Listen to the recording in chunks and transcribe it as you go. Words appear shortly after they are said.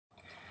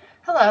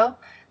Hello,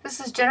 this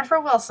is Jennifer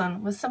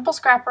Wilson with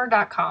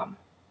SimpleScrapper.com.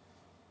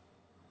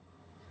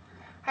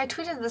 I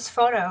tweeted this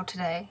photo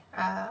today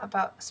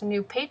about some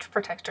new page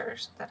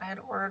protectors that I had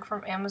ordered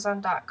from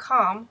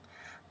Amazon.com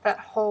that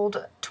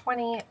hold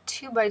 20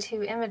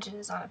 2x2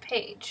 images on a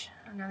page.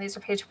 Now these are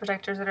page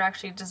protectors that are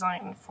actually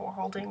designed for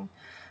holding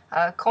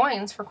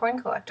coins for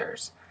coin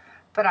collectors,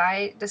 but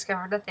I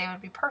discovered that they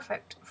would be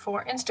perfect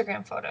for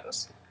Instagram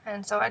photos.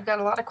 And so I've got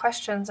a lot of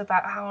questions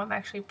about how I'm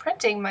actually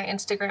printing my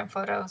Instagram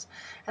photos,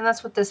 and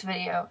that's what this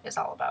video is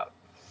all about.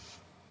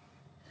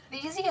 The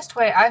easiest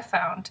way I've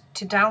found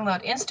to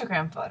download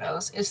Instagram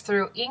photos is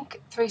through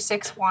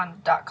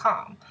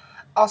ink361.com,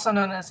 also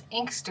known as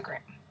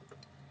Inkstagram.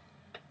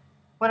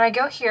 When I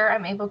go here,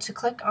 I'm able to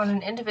click on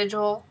an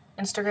individual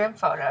Instagram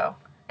photo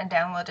and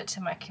download it to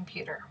my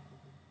computer.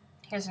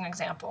 Here's an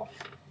example.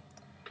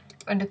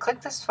 I'm going to click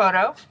this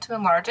photo to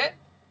enlarge it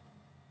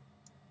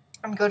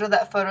and go to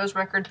that photo's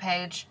record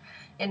page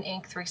in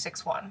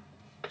Ink361.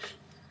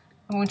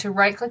 I'm going to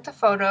right-click the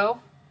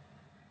photo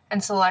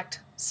and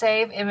select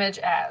Save Image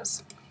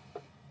As.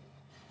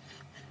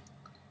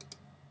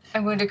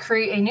 I'm going to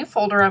create a new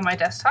folder on my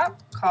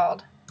desktop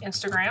called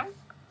Instagram.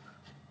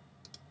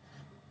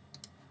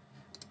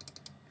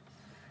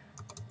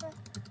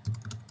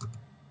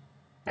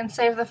 And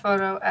save the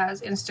photo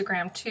as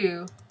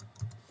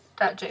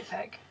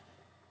Instagram2.jpg.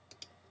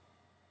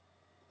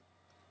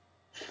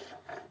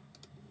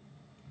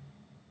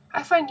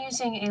 I find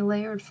using a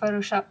layered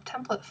Photoshop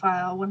template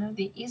file one of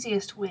the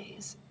easiest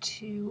ways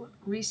to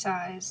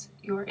resize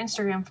your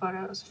Instagram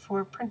photos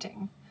for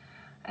printing,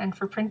 and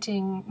for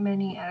printing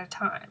many at a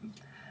time.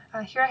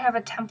 Here I have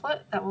a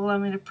template that will allow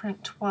me to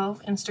print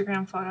 12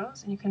 Instagram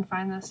photos, and you can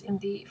find this in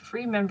the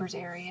free members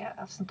area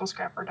of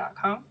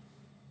SimpleScrapper.com.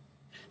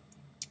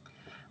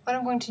 What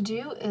I'm going to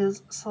do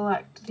is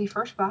select the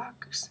first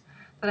box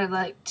that I'd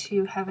like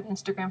to have an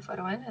Instagram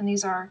photo in, and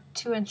these are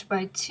 2"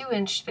 by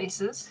 2"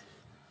 spaces.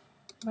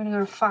 I'm going to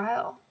go to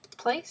File,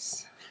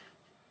 Place,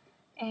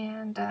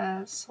 and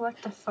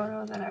select the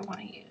photo that I want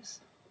to use.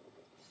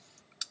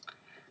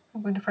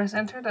 I'm going to press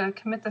Enter to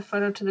commit the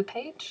photo to the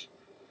page.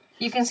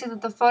 You can see that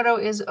the photo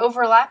is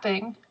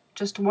overlapping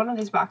just one of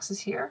these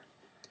boxes here.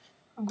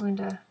 I'm going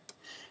to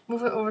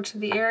move it over to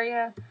the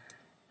area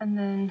and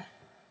then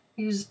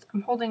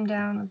I'm holding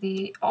down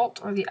the Alt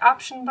or the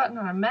Option button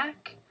on a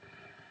Mac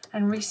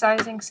and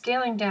resizing,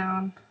 scaling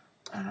down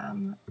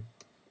to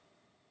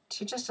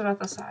just about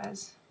the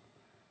size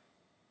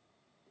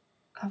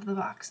of the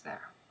box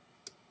there.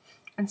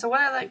 And so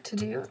what I like to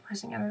do,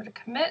 pressing Enter to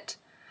commit,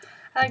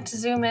 I like to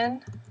zoom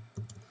in,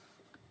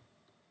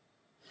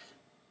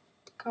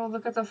 go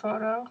look at the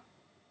photo,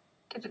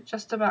 get it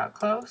just about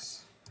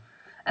close,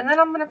 and then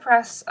I'm going to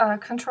press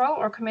Control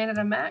or Command at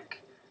a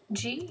Mac,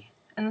 G,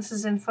 and this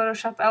is in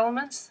Photoshop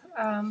Elements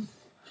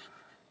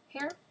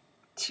here,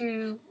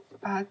 to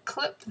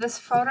clip this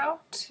photo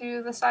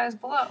to the size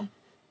below.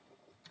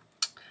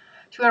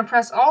 If you want to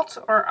press Alt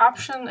or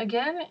Option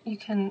again, you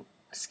can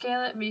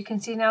scale it, but you can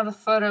see now the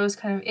photo is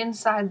kind of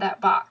inside that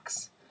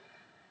box,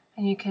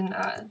 and you can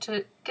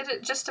get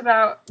it just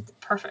about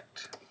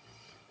perfect.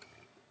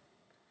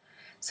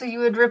 So you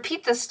would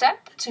repeat this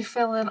step to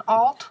fill in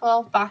all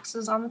 12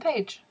 boxes on the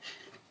page.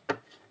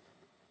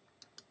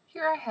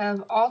 Here I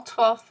have all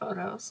 12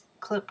 photos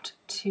clipped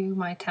to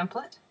my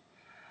template.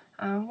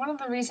 One of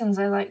the reasons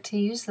I like to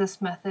use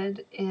this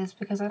method is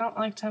because I don't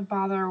like to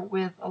bother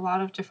with a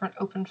lot of different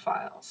open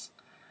files.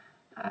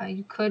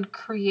 You could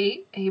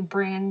create a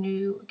brand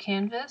new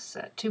canvas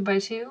at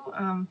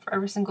 2x2 for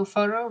every single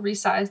photo,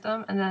 resize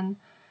them, and then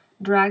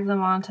drag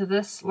them onto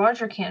this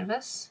larger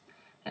canvas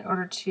in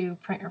order to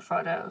print your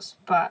photos.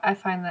 But I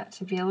find that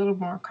to be a little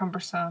more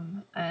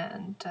cumbersome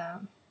and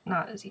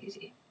not as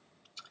easy.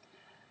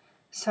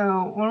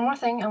 So one more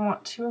thing I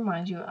want to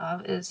remind you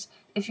of is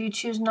if you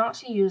choose not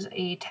to use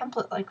a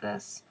template like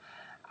this,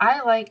 I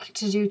like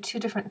to do two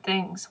different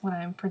things when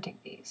I'm printing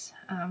these.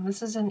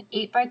 This is an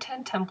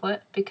 8x10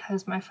 template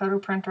because my photo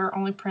printer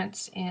only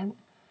prints in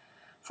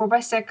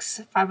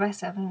 4x6,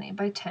 5x7, and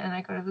 8x10.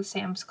 I go to the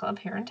Sam's Club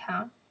here in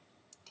town.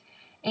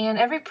 And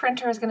every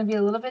printer is going to be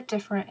a little bit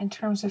different in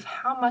terms of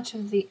how much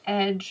of the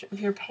edge of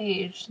your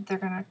page they're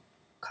going to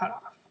cut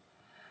off.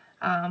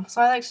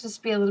 So I like to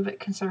just be a little bit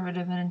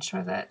conservative and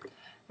ensure that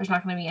there's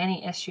not going to be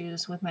any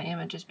issues with my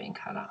images being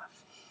cut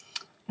off.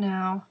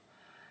 Now,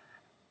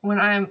 when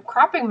I'm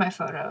cropping my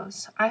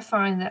photos, I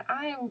find that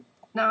I'm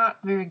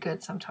not very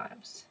good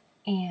sometimes,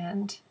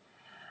 and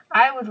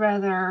I would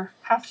rather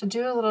have to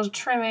do a little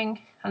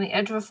trimming on the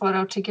edge of a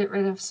photo to get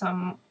rid of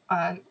some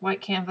white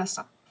canvas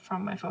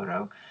from my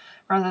photo,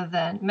 rather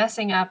than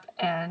messing up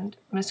and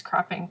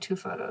miscropping two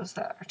photos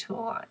that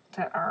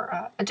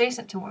are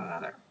adjacent to one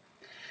another.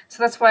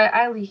 So that's why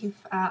I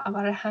leave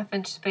about a 1/2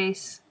 inch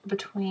space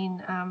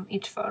between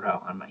each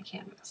photo on my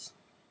canvas.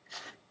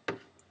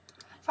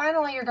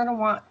 Finally, you're going to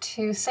want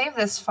to save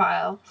this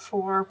file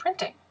for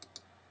printing.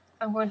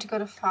 I'm going to go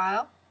to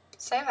File,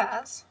 Save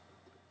As,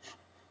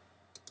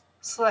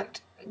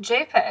 select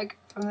JPEG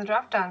from the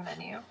drop-down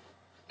menu,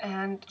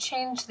 and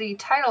change the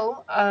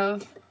title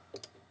of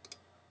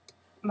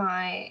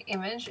my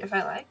image if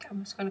I like.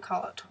 I'm just going to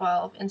call it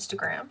 12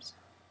 Instagrams.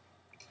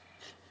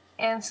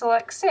 And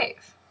select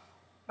Save.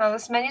 Now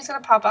this menu is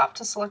going to pop up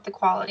to select the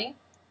quality.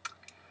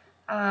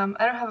 I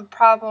don't have a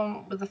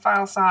problem with the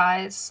file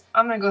size.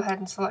 I'm going to go ahead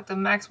and select the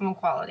maximum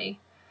quality.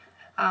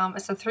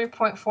 It's a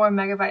 3.4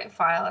 megabyte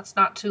file. It's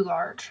not too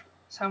large.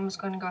 So I'm just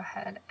going to go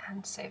ahead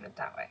and save it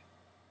that way.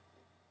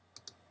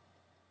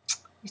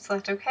 You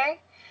select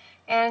OK,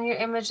 and your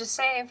image is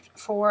saved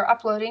for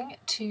uploading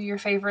to your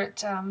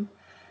favorite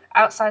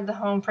outside the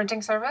home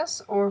printing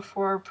service or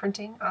for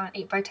printing on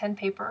 8x10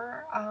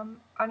 paper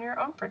on your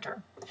own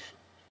printer.